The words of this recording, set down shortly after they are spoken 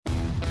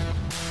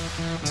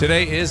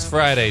Today is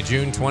Friday,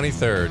 June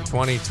 23rd,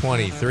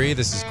 2023.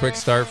 This is Quick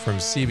Start from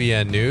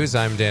CBN News.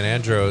 I'm Dan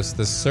Andros.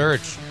 The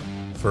search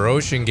for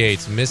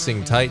OceanGate's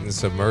missing Titan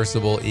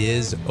submersible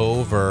is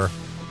over.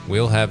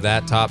 We'll have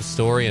that top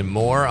story and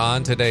more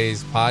on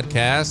today's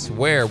podcast,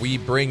 where we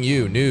bring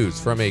you news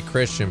from a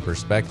Christian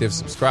perspective.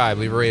 Subscribe,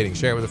 leave a rating,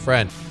 share it with a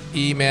friend.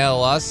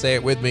 Email us, say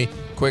it with me,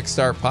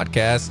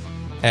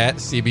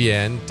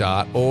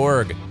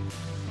 quickstartpodcast@cbn.org.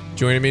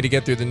 Joining me to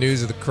get through the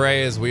news of the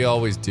Cray, as we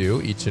always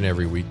do each and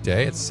every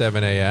weekday at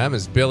 7 a.m.,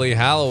 is Billy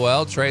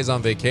Hallowell. Trey's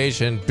on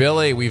vacation.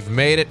 Billy, we've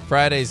made it.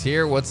 Friday's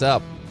here. What's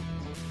up?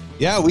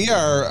 Yeah, we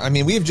are. I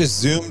mean, we've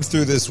just zoomed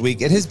through this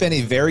week. It has been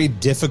a very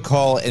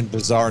difficult and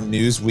bizarre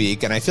news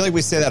week, and I feel like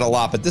we say that a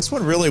lot, but this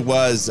one really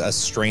was a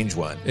strange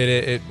one.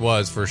 It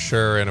was for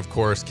sure, and of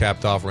course,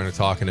 capped off, we're going to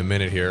talk in a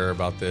minute here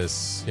about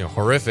this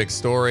horrific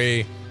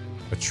story,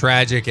 a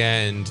tragic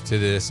end to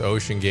this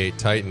OceanGate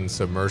Titan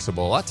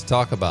submersible. A lot to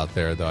talk about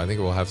there, though. I think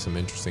we'll have some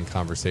interesting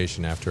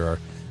conversation after our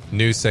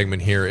news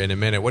segment here in a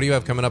minute. What do you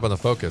have coming up on the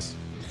focus?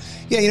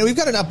 Yeah, we've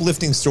got an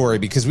uplifting story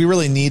because we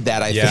really need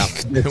that, I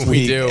think. Yeah,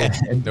 we do.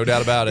 No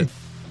doubt about it.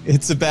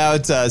 It's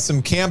about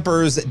some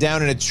campers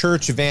down in a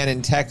church van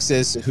in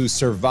Texas who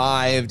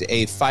survived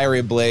a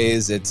fiery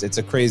blaze. It's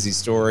a crazy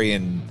story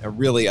and a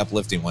really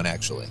uplifting one,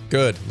 actually.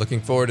 Good.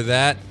 Looking forward to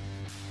that.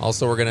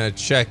 Also, we're going to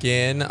check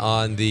in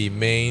on the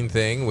main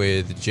thing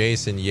with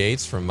Jason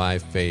Yates from My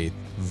Faith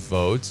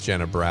Votes.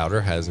 Jenna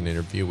Browder has an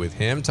interview with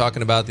him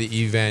talking about the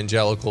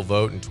evangelical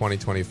vote in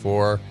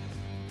 2024,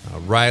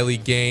 Riley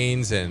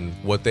Gaines and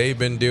what they've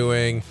been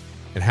doing,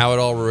 and how it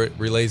all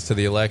relates to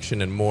the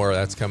election and more.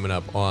 That's coming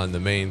up on the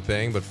main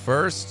thing. But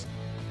first,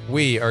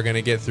 we are going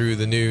to get through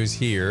the news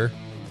here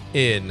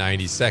in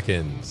 90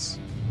 seconds.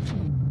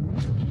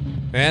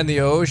 And the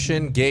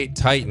OceanGate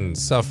Titan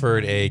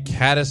suffered a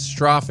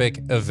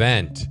catastrophic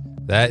event.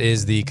 That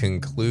is the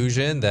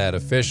conclusion that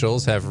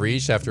officials have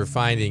reached after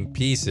finding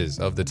pieces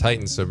of the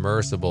Titan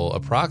submersible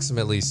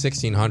approximately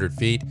 1,600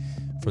 feet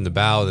from the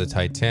bow of the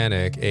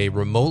Titanic. A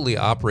remotely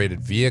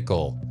operated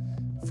vehicle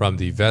from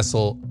the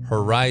vessel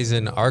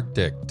Horizon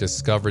Arctic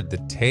discovered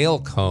the tail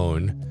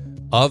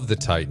cone of the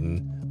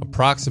Titan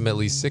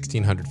approximately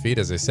 1,600 feet,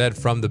 as I said,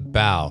 from the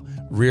bow.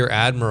 Rear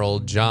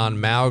Admiral John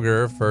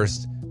Mauger,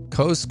 first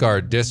Coast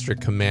Guard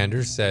District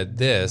Commander, said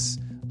this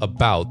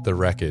about the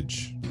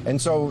wreckage. And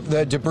so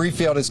the debris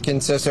field is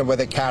consistent with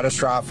a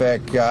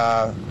catastrophic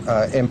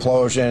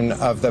implosion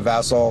of the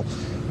vessel.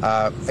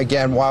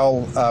 Again,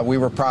 while we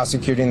were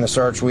prosecuting the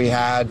search, we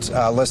had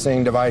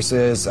listening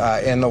devices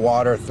in the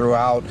water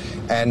throughout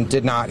and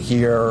did not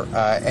hear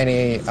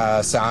any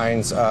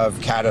signs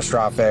of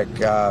catastrophic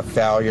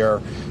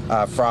failure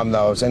from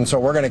those. And so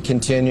we're going to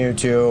continue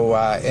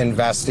to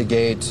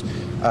investigate,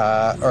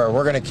 or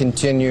we're going to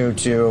continue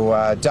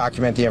to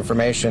document the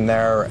information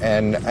there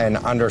and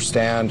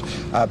understand,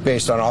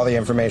 based on all the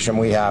information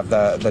we have,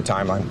 the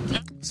timeline.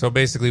 So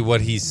basically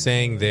what he's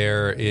saying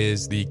there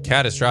is the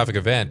catastrophic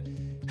event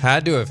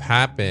had to have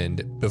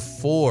happened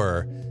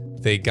before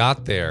they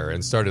got there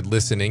and started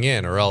listening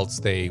in, or else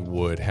they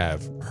would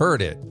have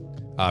heard it,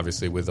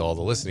 obviously, with all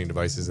the listening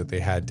devices that they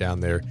had down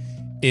there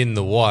in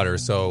the water.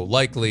 So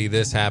likely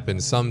this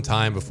happened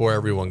sometime before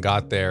everyone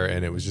got there,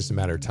 and it was just a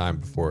matter of time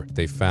before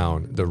they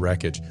found the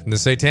wreckage. And the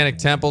Satanic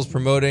Temple's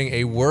promoting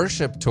a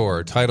worship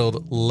tour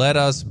titled Let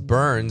Us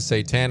Burn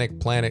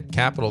Satanic Planet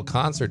Capital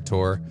Concert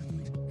Tour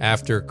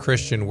after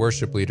Christian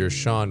worship leader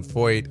Sean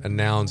Foyt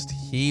announced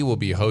he will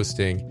be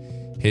hosting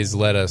his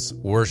Let Us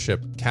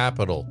Worship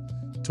Capital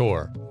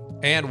tour,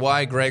 and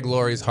why Greg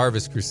Laurie's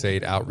Harvest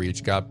Crusade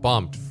outreach got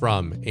bumped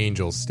from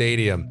Angel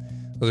Stadium.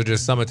 Those are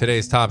just some of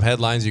today's top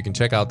headlines. You can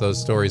check out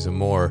those stories and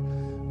more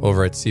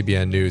over at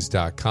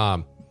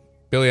cbnnews.com.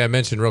 Billy, I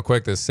mentioned real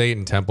quick the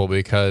Satan Temple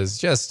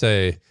because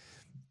you've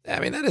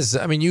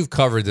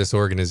covered this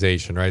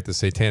organization, right? The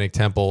Satanic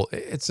Temple.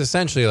 It's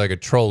essentially like a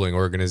trolling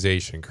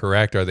organization,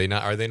 correct? Are they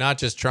not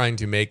just trying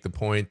to make the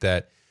point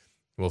that,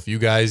 well, if you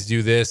guys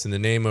do this in the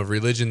name of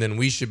religion, then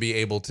we should be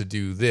able to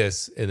do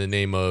this in the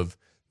name of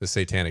the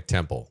Satanic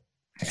Temple?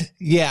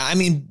 Yeah, I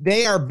mean,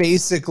 they are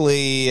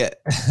basically,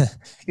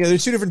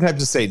 there's two different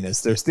types of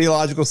Satanists. There's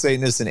theological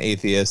Satanists and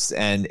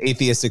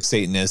atheistic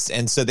Satanists.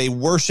 And so they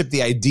worship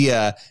the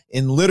idea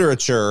in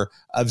literature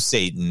of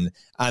Satan.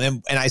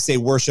 And I say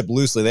worship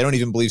loosely. They don't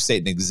even believe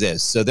Satan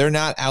exists. So they're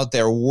not out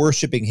there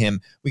worshiping him.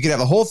 We could have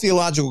a whole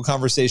theological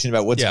conversation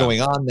about what's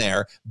going on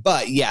there.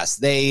 But yes,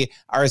 they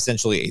are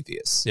essentially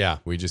atheists. Yeah,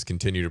 we just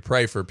continue to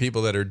pray for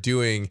people that are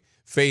doing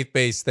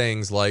faith-based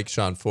things like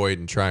Sean Foyt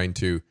and trying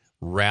to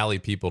rally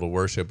people to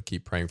worship,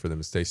 keep praying for them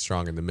to stay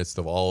strong in the midst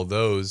of all of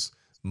those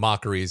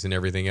mockeries and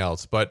everything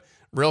else. But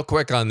real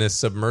quick on this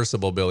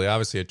submersible, Billy,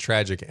 obviously a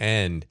tragic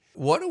end.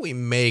 What do we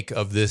make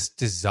of this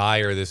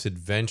desire, this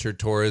adventure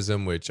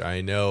tourism, which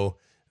I know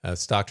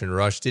Stockton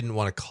Rush didn't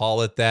want to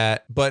call it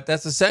that, but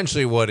that's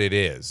essentially what it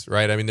is,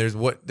 right? I mean,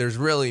 there's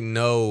really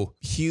no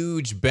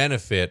huge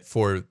benefit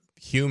for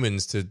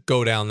humans to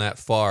go down that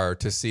far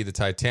to see the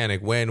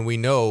Titanic when we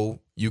know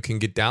you can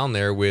get down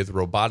there with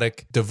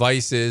robotic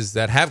devices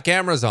that have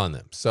cameras on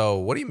them. So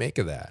what do you make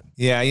of that?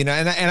 Yeah, and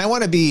I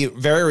want to be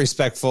very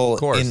respectful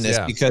in this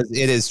because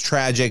it is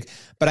tragic.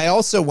 But I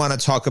also want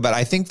to talk about,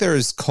 I think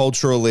there's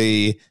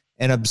culturally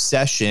an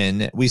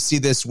obsession. We see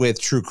this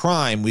with true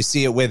crime. We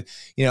see it with,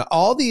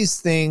 all these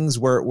things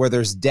where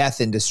there's death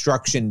and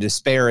destruction,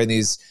 despair, and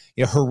these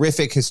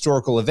horrific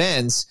historical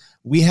events.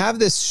 We have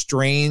this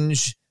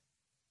strange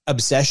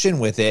obsession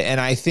with it.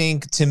 And I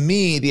think, to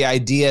me, the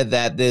idea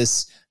that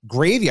this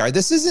graveyard,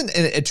 this isn't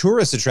a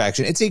tourist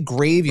attraction, it's a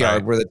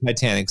graveyard where the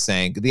Titanic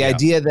sank. The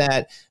idea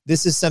that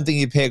this is something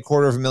you pay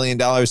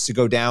 $250,000 to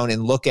go down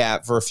and look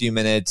at for a few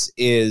minutes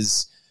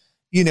is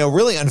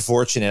really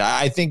unfortunate.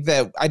 I think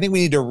we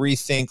need to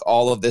rethink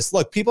all of this.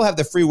 Look, people have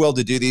the free will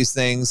to do these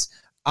things.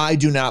 I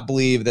do not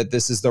believe that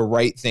this is the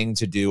right thing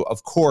to do.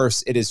 Of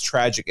course, it is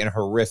tragic and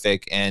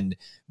horrific and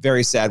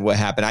very sad what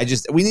happened.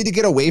 We need to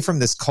get away from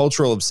this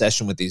cultural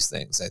obsession with these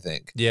things, I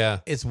think. Yeah.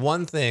 It's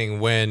one thing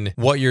when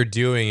what you're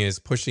doing is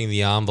pushing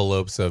the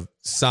envelopes of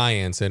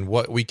science and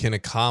what we can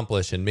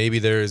accomplish. And maybe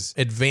there's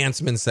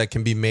advancements that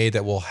can be made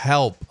that will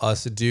help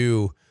us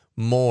do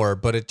more.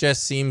 But it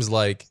just seems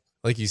like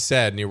you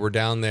said, we're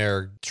down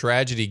there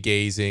tragedy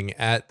gazing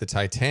at the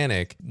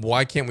Titanic.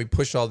 Why can't we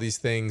push all these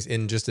things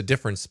in just a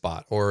different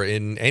spot or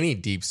in any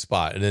deep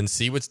spot and then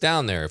see what's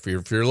down there? If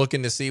you're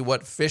looking to see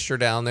what fish are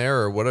down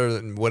there or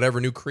whatever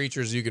new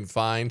creatures you can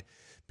find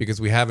because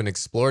we haven't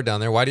explored down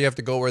there, why do you have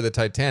to go where the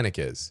Titanic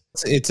is?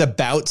 It's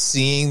about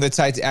seeing the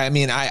Titanic. I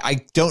mean,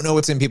 I don't know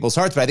what's in people's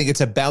hearts, but I think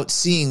it's about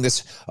seeing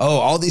this. Oh,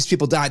 all these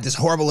people died, this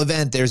horrible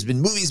event. There's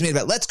been movies made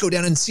about it. Let's go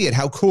down and see it.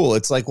 How cool.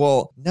 It's like,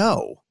 well,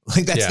 no.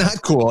 That's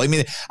not cool. I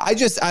mean, I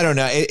don't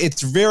know.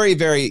 It's very,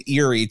 very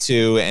eerie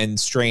too and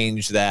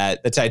strange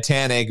that the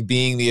Titanic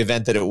being the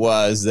event that it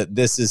was, that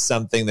this is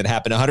something that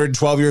happened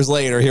 112 years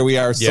later. Here we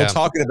are still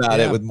talking about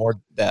it with more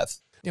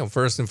death.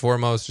 First and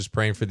foremost, just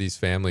praying for these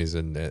families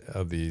and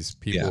of these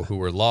people who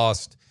were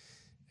lost.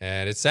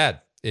 And it's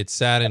sad. It's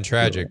sad and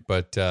tragic,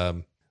 but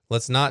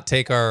let's not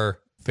take our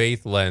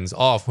faith lens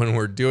off when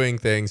we're doing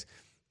things.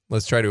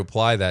 Let's try to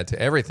apply that to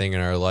everything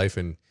in our life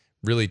and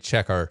really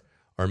check our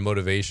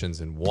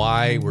motivations and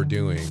why we're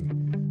doing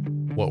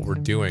what we're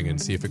doing and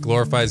see if it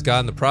glorifies God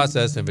in the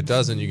process. And if it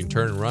doesn't, you can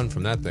turn and run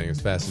from that thing as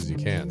fast as you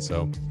can.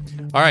 So,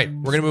 all right,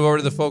 we're going to move over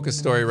to the focus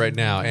story right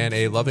now. And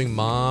a loving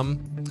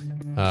mom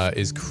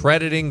is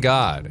crediting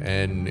God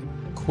and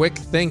quick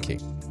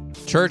thinking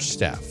church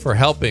staff for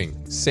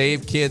helping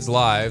save kids'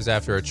 lives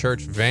after a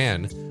church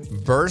van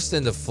burst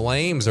into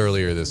flames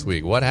earlier this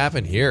week. What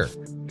happened here?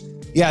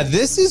 Yeah,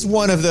 this is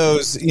one of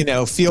those,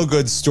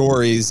 feel-good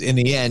stories in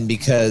the end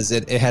because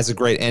it has a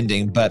great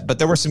ending. But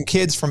there were some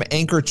kids from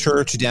Anchor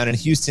Church down in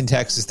Houston,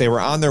 Texas. They were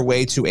on their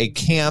way to a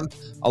camp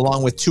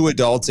along with two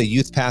adults, a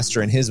youth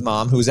pastor and his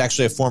mom, who was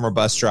actually a former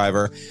bus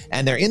driver.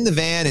 And they're in the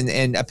van,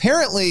 and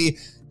apparently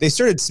they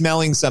started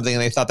smelling something,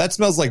 and they thought, that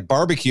smells like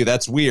barbecue.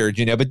 That's weird,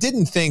 but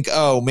didn't think,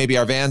 oh, maybe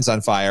our van's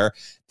on fire.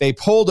 They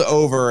pulled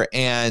over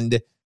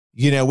and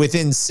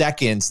within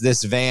seconds,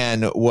 this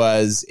van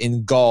was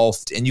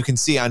engulfed, and you can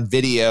see on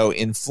video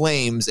in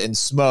flames and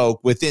smoke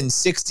within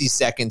 60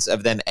 seconds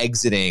of them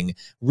exiting.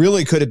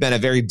 Really could have been a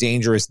very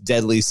dangerous,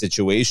 deadly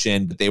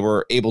situation, but they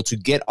were able to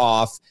get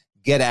off,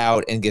 get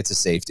out, and get to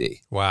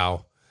safety.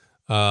 Wow.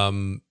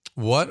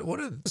 What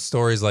do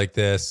stories like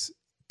this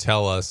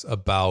tell us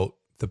about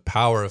the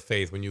power of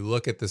faith? When you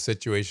look at the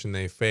situation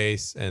they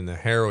face and the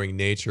harrowing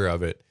nature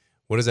of it,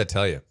 what does that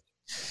tell you?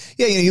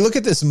 Yeah, you look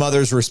at this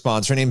mother's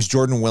response. Her name's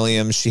Jordan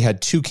Williams. She had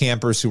two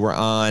campers who were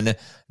on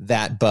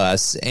that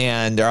bus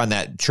or on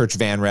that church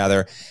van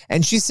rather.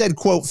 And she said,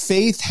 quote,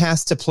 faith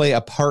has to play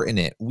a part in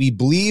it. We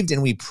believed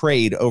and we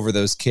prayed over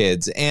those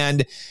kids.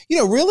 And,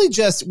 really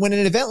just when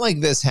an event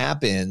like this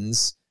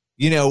happens,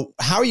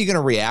 how are you going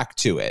to react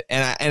to it?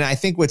 And I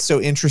think what's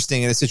so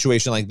interesting in a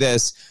situation like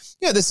this,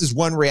 this is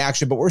one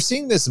reaction, but we're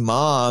seeing this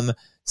mom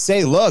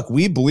say, look,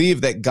 we believe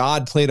that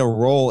God played a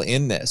role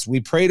in this. We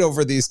prayed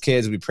over these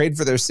kids. We prayed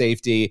for their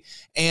safety.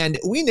 And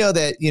we know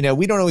that,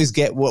 we don't always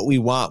get what we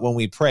want when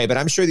we pray, but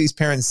I'm sure these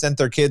parents sent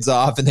their kids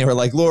off and they were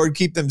like, Lord,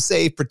 keep them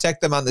safe,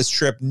 protect them on this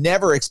trip,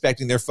 never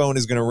expecting their phone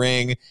is going to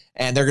ring.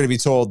 And they're going to be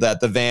told that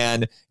the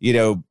van,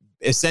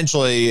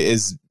 essentially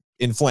is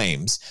in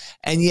flames.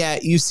 And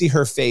yet you see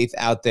her faith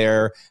out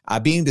there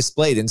being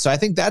displayed. And so I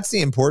think that's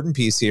the important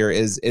piece here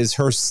is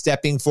her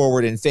stepping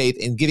forward in faith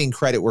and giving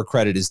credit where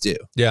credit is due.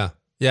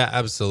 Yeah,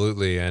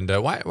 absolutely. And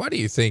why do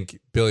you think,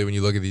 Billy, when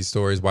you look at these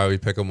stories, why we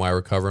pick them, why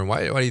we're covering,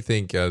 why do you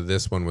think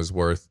this one was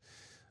worth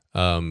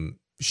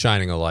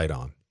shining a light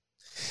on?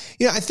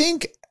 I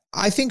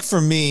think for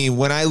me,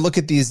 when I look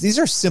at these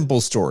are simple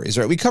stories,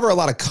 right? We cover a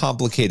lot of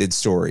complicated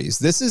stories.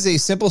 This is a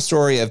simple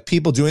story of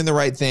people doing the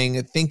right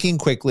thing, thinking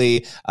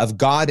quickly, of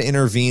God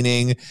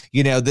intervening.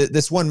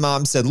 This one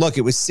mom said, look,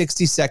 it was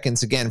 60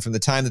 seconds again from the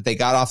time that they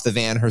got off the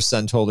van, her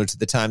son told her, to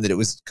the time that it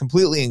was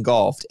completely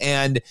engulfed.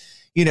 And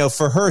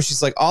for her,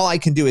 she's like, all I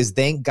can do is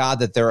thank God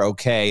that they're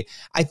okay.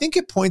 I think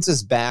it points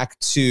us back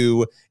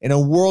to, in a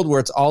world where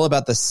it's all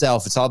about the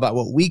self, it's all about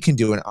what we can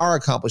do and our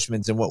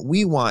accomplishments and what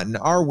we want and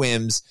our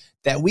whims,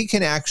 that we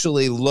can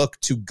actually look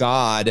to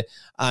God,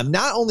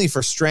 not only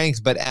for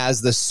strength, but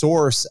as the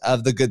source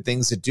of the good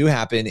things that do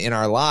happen in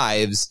our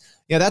lives.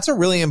 That's a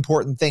really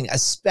important thing,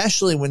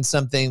 especially when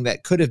something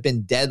that could have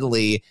been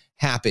deadly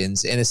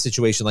happens in a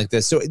situation like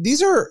this. So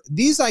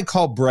these I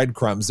call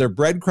breadcrumbs. They're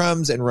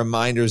breadcrumbs and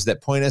reminders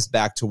that point us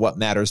back to what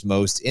matters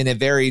most in a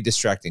very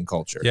distracting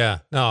culture. Yeah,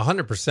 no,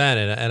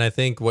 100%. And I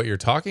think what you're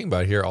talking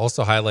about here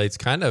also highlights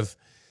kind of,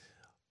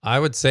 I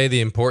would say, the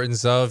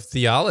importance of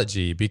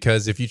theology,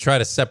 because if you try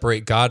to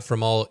separate God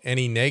from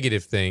any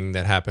negative thing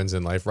that happens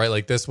in life, right?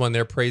 Like this one,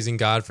 they're praising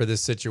God for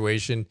this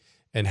situation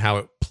and how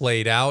it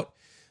played out.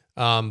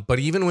 But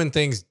even when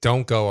things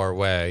don't go our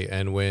way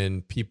and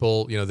when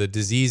people, the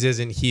disease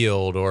isn't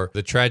healed or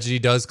the tragedy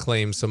does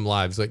claim some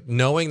lives, like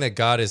knowing that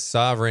God is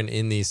sovereign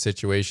in these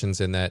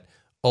situations and that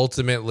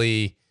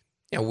ultimately,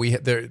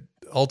 they're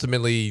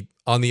ultimately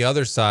on the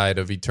other side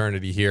of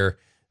eternity here,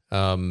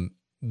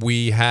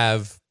 we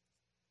have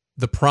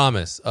the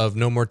promise of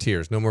no more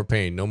tears, no more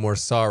pain, no more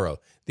sorrow,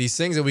 these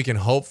things that we can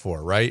hope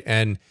for, right?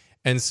 And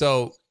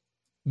so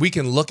we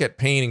can look at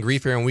pain and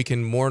grief here and we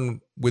can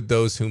mourn with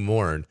those who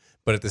mourn.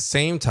 But at the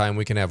same time,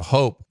 we can have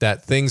hope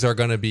that things are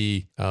going to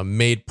be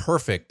made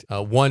perfect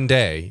one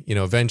day,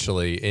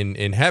 eventually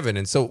in heaven.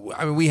 And so,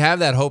 we have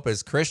that hope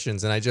as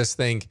Christians. And I just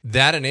think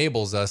that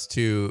enables us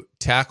to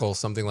tackle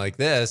something like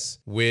this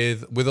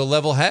with a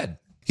level head.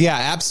 Yeah,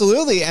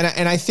 absolutely.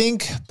 And I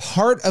think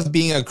part of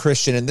being a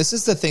Christian, and this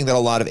is the thing that a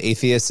lot of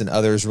atheists and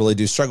others really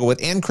do struggle with,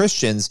 and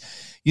Christians,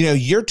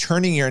 you're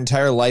turning your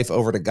entire life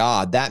over to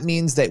God. That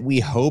means that we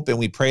hope and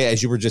we pray,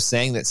 as you were just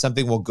saying, that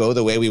something will go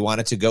the way we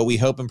want it to go. We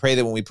hope and pray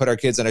that when we put our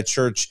kids on a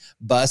church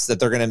bus, that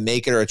they're going to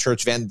make it, or a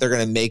church van, that they're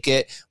going to make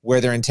it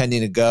where they're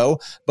intending to go.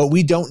 But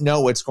we don't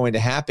know what's going to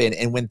happen.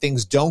 And when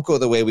things don't go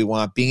the way we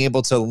want, being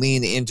able to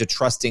lean into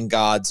trusting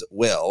God's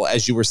will,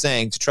 as you were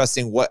saying, to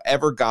trusting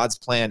whatever God's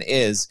plan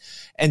is.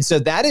 And so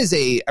that is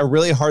a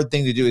really hard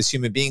thing to do as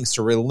human beings,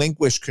 to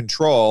relinquish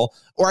control,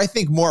 or I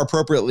think more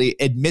appropriately,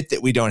 admit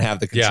that we don't have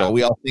the control. Yeah.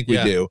 We all think we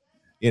do,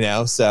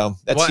 so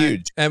that's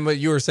huge. And what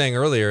you were saying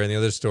earlier in the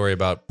other story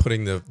about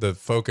putting the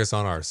focus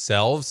on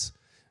ourselves.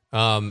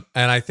 And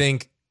I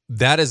think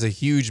that is a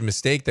huge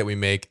mistake that we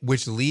make,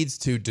 which leads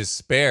to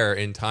despair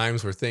in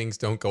times where things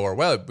don't go our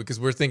way, because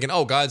we're thinking,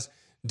 oh, God's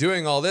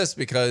doing all this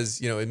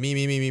because,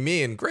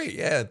 me, and great.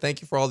 Yeah.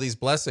 Thank you for all these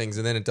blessings.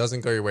 And then it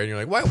doesn't go your way. And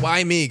you're like,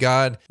 why me,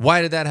 God?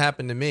 Why did that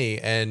happen to me?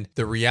 And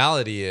the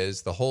reality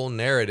is the whole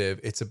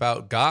narrative, it's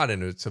about God,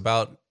 and it's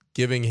about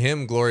giving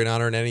him glory and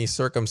honor in any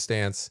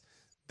circumstance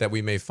that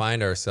we may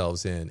find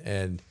ourselves in.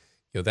 And,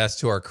 that's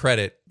to our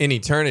credit in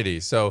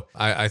eternity. So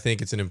I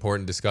think it's an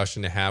important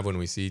discussion to have when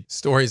we see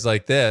stories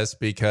like this,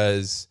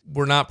 because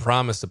we're not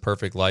promised a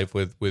perfect life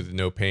with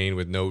no pain,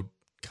 with no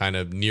kind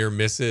of near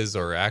misses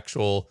or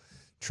actual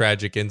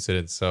tragic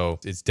incidents. So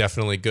it's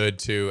definitely good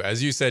to,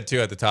 as you said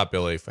too at the top,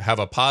 Billy, have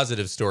a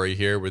positive story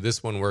here where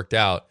this one worked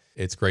out.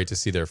 It's great to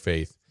see their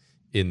faith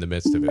in the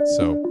midst of it.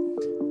 So,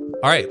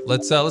 all right,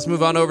 let's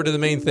move on over to the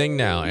main thing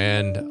now.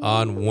 And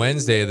on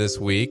Wednesday this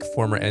week,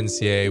 former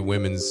NCAA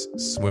women's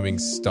swimming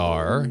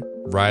star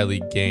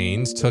Riley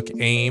Gaines took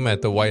aim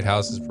at the White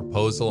House's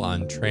proposal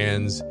on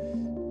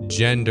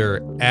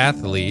transgender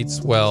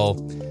athletes. Well,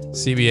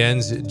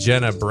 CBN's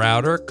Jenna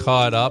Browder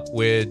caught up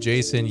with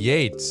Jason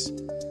Yates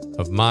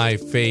of My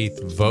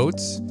Faith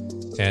Votes,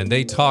 and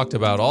they talked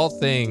about all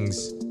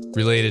things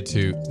related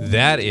to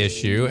that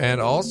issue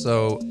and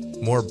also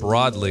more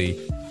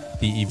broadly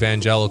the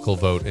evangelical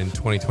vote in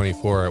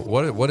 2024.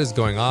 What is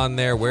going on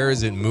there? Where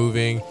is it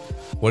moving?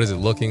 What is it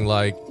looking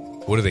like?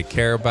 What do they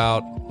care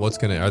about?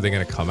 Are they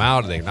going to come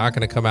out? Are they not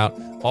going to come out?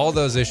 All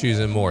those issues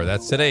and more.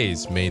 That's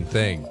today's main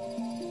thing.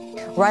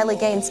 Riley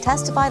Gaines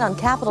testified on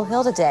Capitol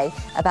Hill today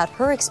about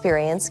her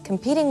experience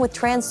competing with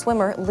trans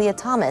swimmer Leah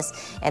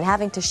Thomas and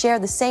having to share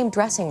the same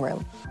dressing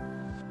room.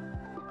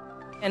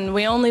 And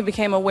we only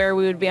became aware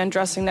we would be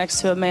undressing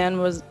next to a man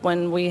was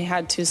when we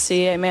had to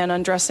see a man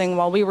undressing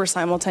while we were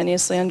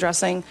simultaneously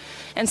undressing.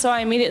 And so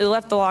I immediately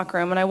left the locker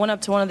room and I went up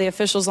to one of the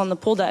officials on the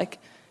pool deck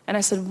and I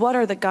said, "What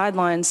are the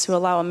guidelines to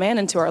allow a man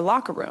into our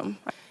locker room?"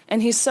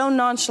 And he so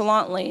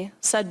nonchalantly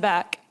said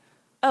back,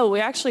 "Oh, we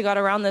actually got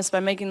around this by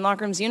making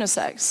locker rooms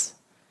unisex."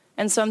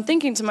 And so I'm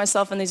thinking to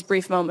myself in these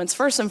brief moments,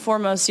 first and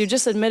foremost, you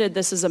just admitted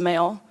this is a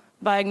male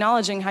by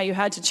acknowledging how you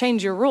had to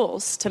change your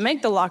rules to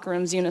make the locker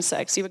rooms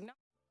unisex.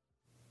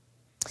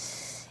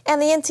 And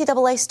the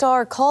NCAA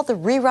star called the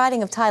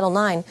rewriting of Title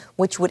IX,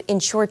 which would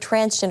ensure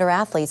transgender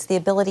athletes the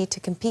ability to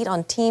compete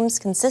on teams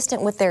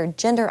consistent with their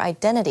gender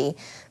identity,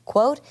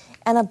 quote,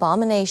 an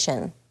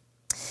abomination.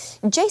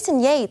 Jason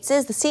Yates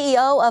is the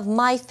CEO of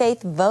My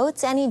Faith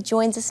Votes, and he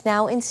joins us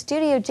now in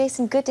studio.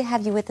 Jason, good to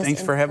have you with us.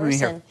 Thanks for having me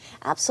here.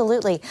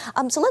 Absolutely.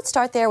 So let's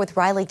start there with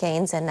Riley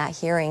Gaines and that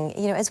hearing.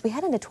 You know, as we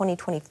head into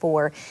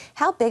 2024,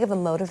 how big of a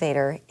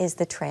motivator is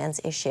the trans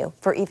issue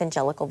for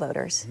evangelical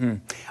voters?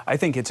 I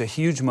think it's a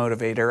huge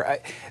motivator.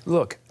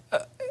 Look,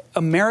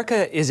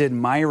 America is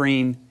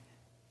admiring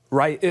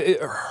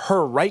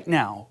her right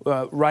now,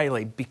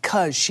 Riley,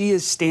 because she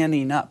is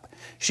standing up.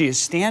 She is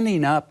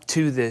standing up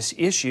to this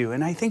issue.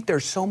 And I think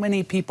there's so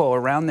many people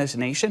around this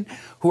nation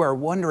who are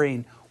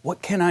wondering,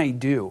 what can I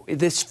do?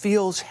 This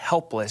feels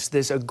helpless,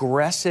 this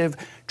aggressive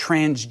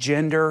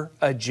transgender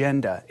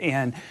agenda.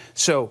 And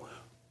so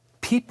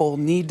people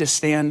need to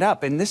stand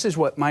up. And this is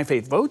what My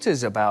Faith Votes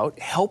is about,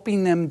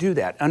 helping them do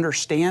that,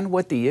 understand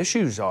what the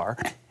issues are,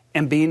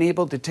 and being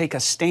able to take a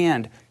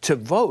stand to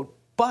vote,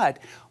 but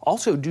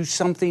also do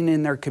something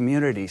in their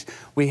communities.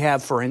 We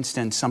have, for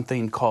instance,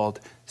 something called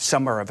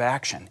Summer of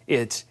Action.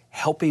 It's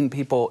helping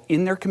people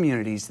in their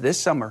communities this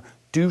summer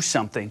do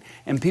something.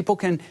 And people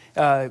can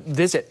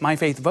visit My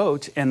Faith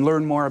Votes and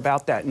learn more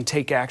about that and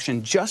take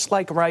action, just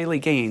like Riley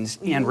Gaines,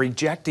 and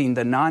rejecting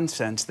the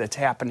nonsense that's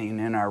happening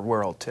in our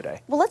world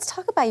today. Well, let's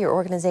talk about your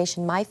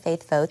organization, My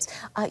Faith Votes.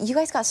 You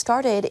guys got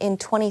started in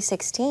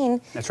 2016.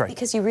 That's right.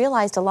 Because you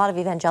realized a lot of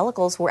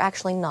evangelicals were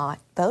actually not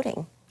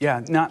voting.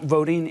 Yeah, not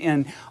voting.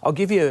 And I'll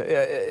give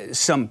you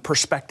some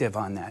perspective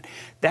on that.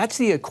 That's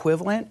the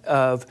equivalent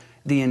of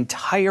the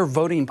entire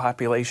voting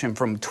population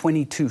from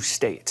 22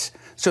 states.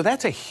 So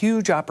that's a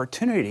huge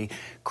opportunity.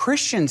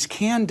 Christians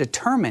can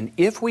determine,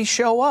 if we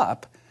show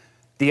up,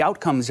 the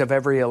outcomes of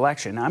every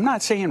election. I'm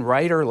not saying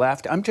right or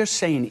left. I'm just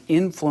saying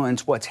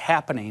influence what's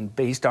happening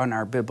based on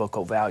our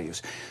biblical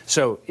values.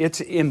 So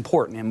it's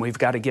important, and we've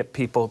got to get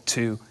people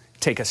to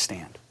take a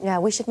stand. Yeah,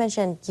 we should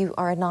mention you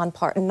are a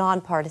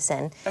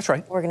nonpartisan That's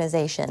right.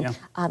 organization. Yeah.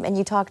 And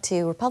you talk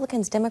to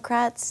Republicans,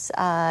 Democrats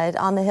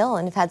on the Hill,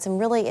 and have had some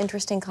really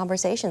interesting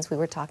conversations we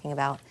were talking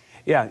about.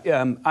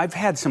 Yeah, I've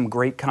had some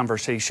great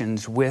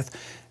conversations with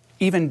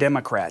even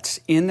Democrats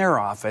in their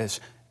office,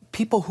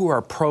 people who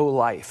are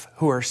pro-life,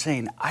 who are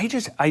saying,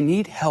 I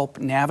need help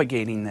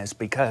navigating this,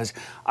 because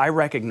I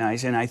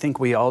recognize, and I think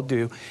we all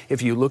do,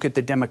 if you look at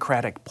the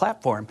Democratic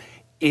platform,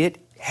 it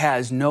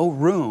has no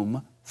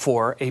room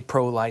for a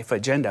pro-life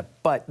agenda.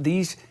 But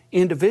these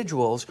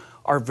individuals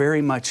are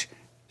very much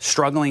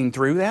struggling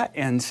through that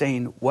and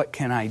saying, what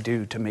can I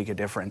do to make a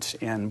difference?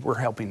 And we're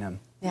helping them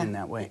in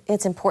that way.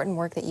 It's important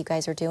work that you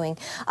guys are doing.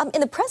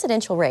 In the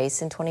presidential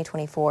race in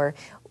 2024,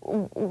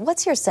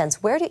 what's your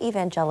sense? Where do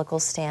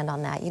evangelicals stand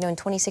on that? You know, in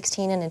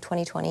 2016 and in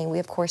 2020, we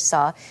of course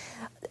saw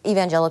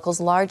evangelicals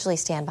largely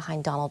stand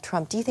behind Donald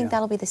Trump. Do you think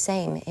that'll be the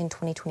same in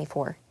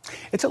 2024?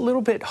 It's a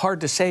little bit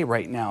hard to say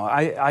right now.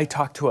 I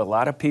talk to a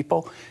lot of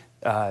people.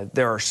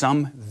 There are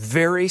some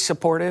very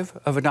supportive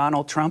of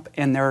Donald Trump,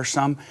 and there are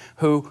some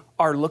who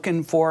are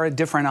looking for a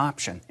different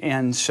option.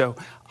 And so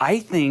I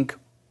think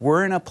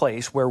we're in a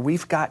place where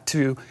we've got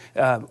to,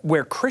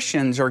 where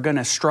Christians are going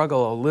to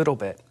struggle a little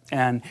bit.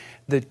 And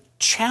the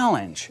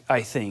challenge,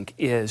 I think,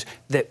 is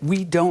that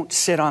we don't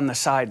sit on the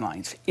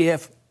sidelines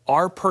if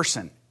our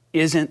person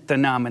isn't the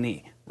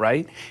nominee,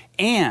 right?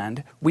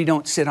 And we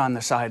don't sit on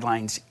the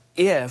sidelines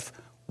if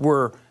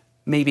we're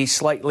maybe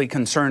slightly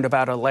concerned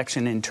about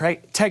election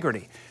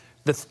integrity.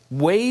 The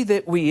way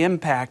that we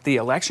impact the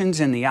elections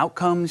and the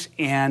outcomes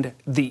and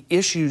the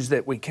issues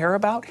that we care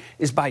about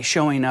is by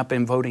showing up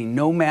and voting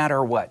no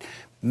matter what.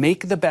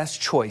 Make the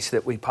best choice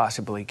that we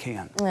possibly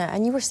can. Yeah,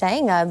 and you were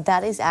saying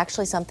that is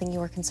actually something you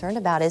were concerned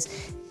about,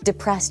 is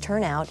depressed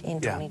turnout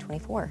in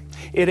 2024.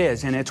 It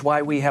is, and it's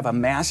why we have a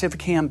massive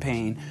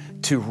campaign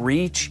to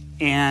reach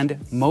and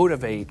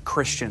motivate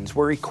Christians.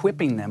 We're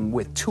equipping them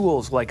with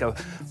tools like a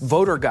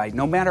voter guide.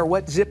 No matter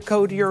what zip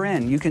code you're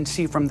in, you can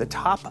see from the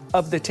top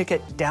of the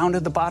ticket down to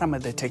the bottom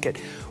of the ticket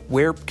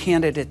where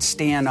candidates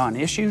stand on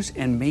issues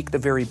and make the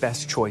very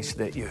best choice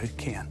that you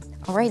can.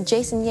 All right,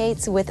 Jason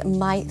Yates with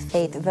My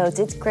Faith Votes.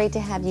 It's great to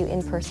have you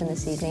in person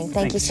this evening.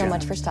 Thank you so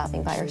much for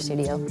stopping by our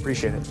studio.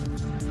 Appreciate it.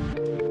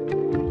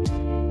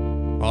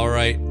 All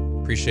right.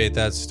 Appreciate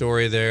that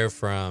story there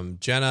from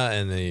Jenna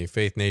and the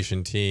Faith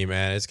Nation team.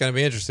 And it's going to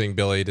be interesting,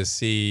 Billy, to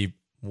see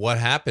what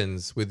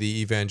happens with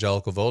the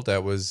evangelical vote.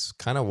 That was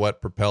kind of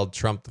what propelled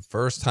Trump the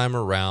first time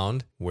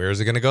around. Where is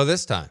it going to go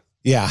this time?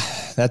 Yeah,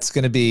 that's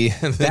going to be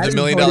that's $1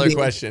 million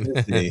question.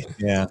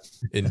 Yeah,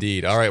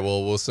 indeed. All right.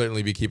 Well, we'll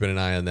certainly be keeping an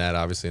eye on that,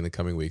 obviously, in the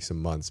coming weeks and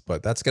months.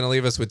 But that's going to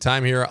leave us with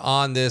time here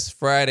on this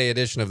Friday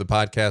edition of the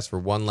podcast for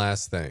one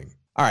last thing.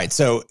 All right,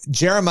 so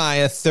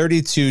Jeremiah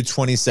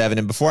 32:27,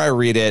 and before I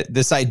read it,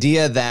 this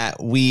idea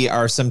that we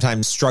are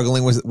sometimes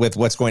struggling with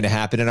what's going to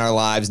happen in our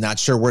lives, not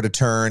sure where to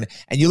turn,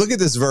 and you look at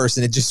this verse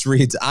and it just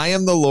reads, I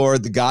am the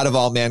Lord, the God of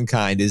all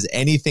mankind. Is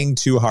anything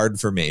too hard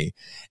for me?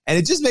 And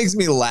it just makes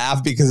me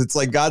laugh because it's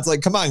like, God's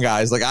like, come on,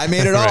 guys, like I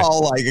made it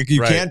all. Like you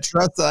can't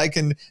trust that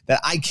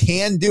I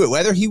can do it,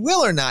 whether he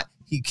will or not.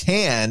 He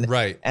can.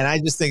 Right. And I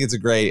just think it's a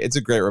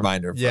great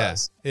reminder for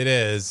us. It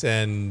is.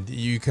 And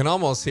you can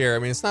almost hear, I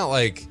mean, it's not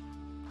like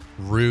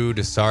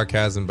rude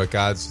sarcasm, but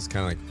God's just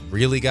kind of like,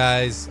 really,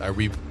 guys? Are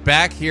we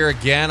back here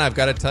again? I've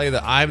got to tell you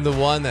that I'm the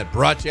one that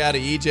brought you out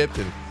of Egypt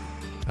and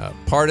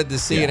parted the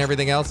sea and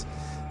everything else.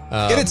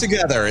 Get it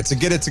together. It's a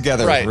get it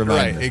together reminder.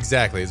 Right,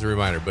 exactly. It's a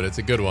reminder, but it's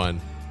a good one,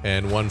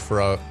 and one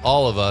for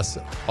all of us,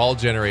 all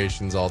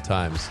generations, all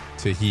times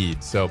to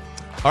heed. So,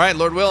 all right,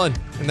 Lord willing,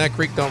 and that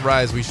creek don't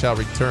rise, we shall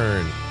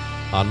return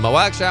on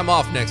Actually, I'm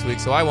off next week,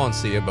 so I won't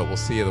see you, but we'll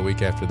see you the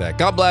week after that.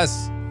 God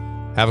bless.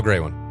 Have a great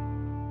one.